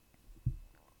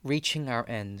reaching our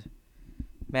end.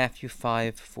 Matthew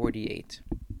 5:48.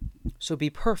 So be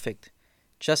perfect,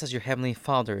 just as your heavenly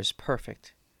Father is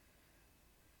perfect.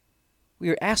 We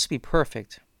are asked to be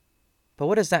perfect, but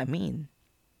what does that mean?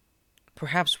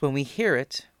 Perhaps when we hear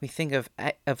it, we think of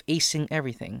acing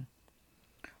everything.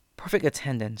 Perfect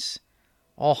attendance,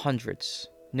 all hundreds,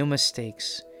 no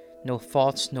mistakes, no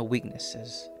faults, no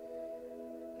weaknesses.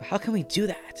 But how can we do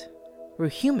that? We're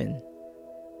human.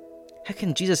 How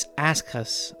can Jesus ask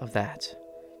us of that?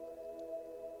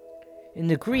 In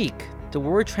the Greek, the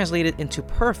word translated into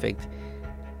perfect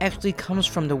actually comes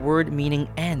from the word meaning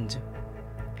end.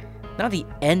 Not the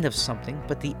end of something,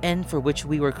 but the end for which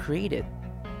we were created.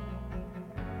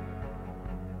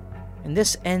 And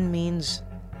this end means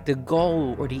the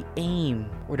goal or the aim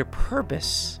or the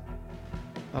purpose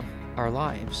of our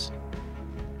lives.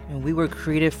 And we were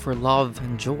created for love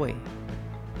and joy.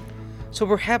 So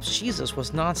perhaps Jesus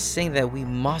was not saying that we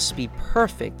must be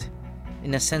perfect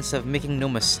in the sense of making no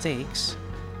mistakes,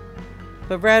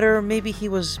 but rather maybe he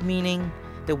was meaning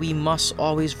that we must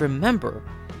always remember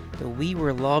that we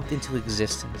were loved into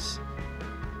existence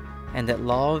and that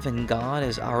love and God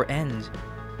is our end,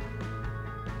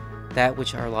 that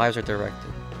which our lives are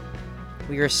directed.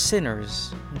 We are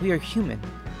sinners, we are human,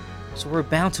 so we're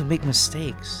bound to make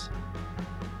mistakes.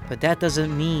 But that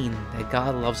doesn't mean that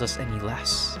God loves us any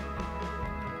less.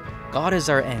 God is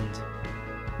our end.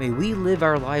 May we live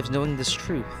our lives knowing this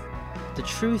truth, the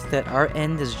truth that our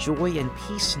end is joy and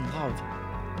peace and love,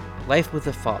 life with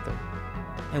the Father.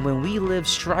 And when we live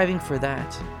striving for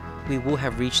that, we will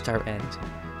have reached our end.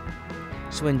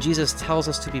 So when Jesus tells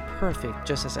us to be perfect,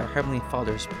 just as our Heavenly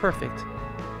Father is perfect,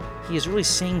 He is really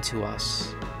saying to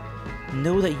us,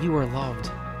 know that you are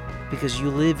loved because you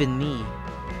live in me,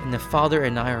 and the Father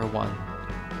and I are one,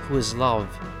 who is love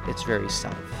its very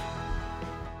self.